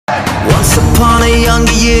Once upon a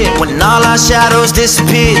younger year, when all our shadows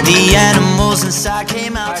disappeared, the animals inside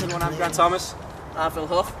came out. Hi everyone, I'm Grant Thomas. I'm Phil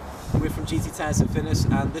Huff. We're from GT Tennis and Fitness,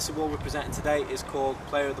 and this award we're presenting today is called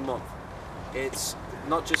Player of the Month. It's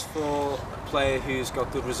not just for a player who's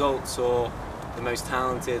got good results or the most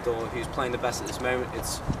talented or who's playing the best at this moment.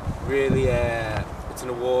 It's really it's an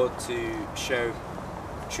award to show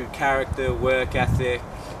true character, work ethic,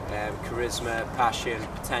 charisma, passion,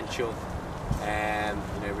 potential,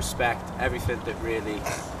 respect, everything that really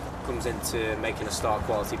comes into making a star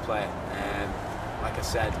quality player. Like I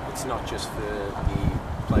said, it's not just for the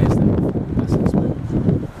players that are the best at this moment. You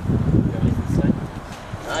have anything to say?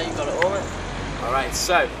 No, you got it all, mate. Alright,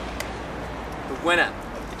 so the winner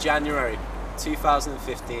of the January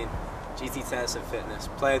 2015 GT Tennis and Fitness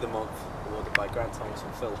Player of the Month, awarded by Grant Thomas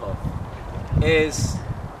and Phil Huff, is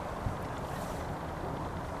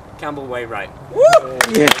Campbell Wainwright. Woo!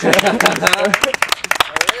 Yeah. There it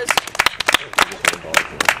is.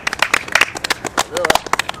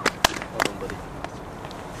 Well done, buddy.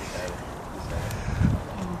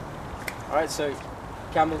 Alright, so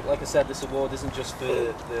Campbell, like I said, this award isn't just for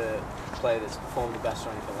the player that's performed the best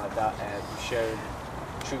or anything like that. You've shown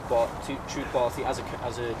true quality as a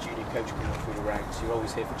junior coach coming up through the ranks. You're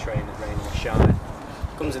always here for training, rain or shine.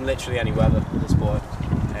 Comes in literally any weather, this boy.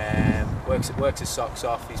 Works his socks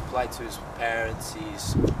off. He's polite to his parents.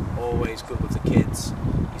 He's always good with the kids.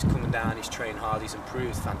 He's coming down. He's trained hard. He's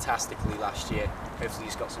improved fantastically last year. Hopefully,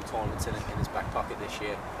 he's got some tournaments in his back pocket this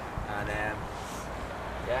year. And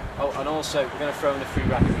yeah. Oh, and also we're going to throw in a free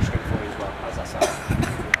racket restraint for you as well. How's that sound?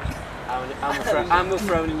 And we'll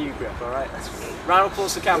throw in a new grip. All right. Round of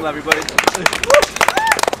applause to Campbell, everybody.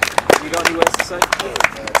 You got any words to say? I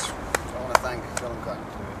want to thank Phil and Grant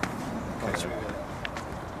for coaching me.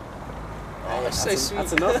 Oh, that's so sweet.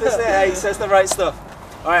 That's enough, isn't it? Hey, he says the right stuff.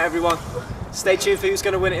 All right, everyone. Stay tuned for who's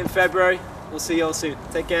going to win it in February. We'll see you all soon.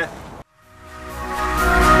 Take care.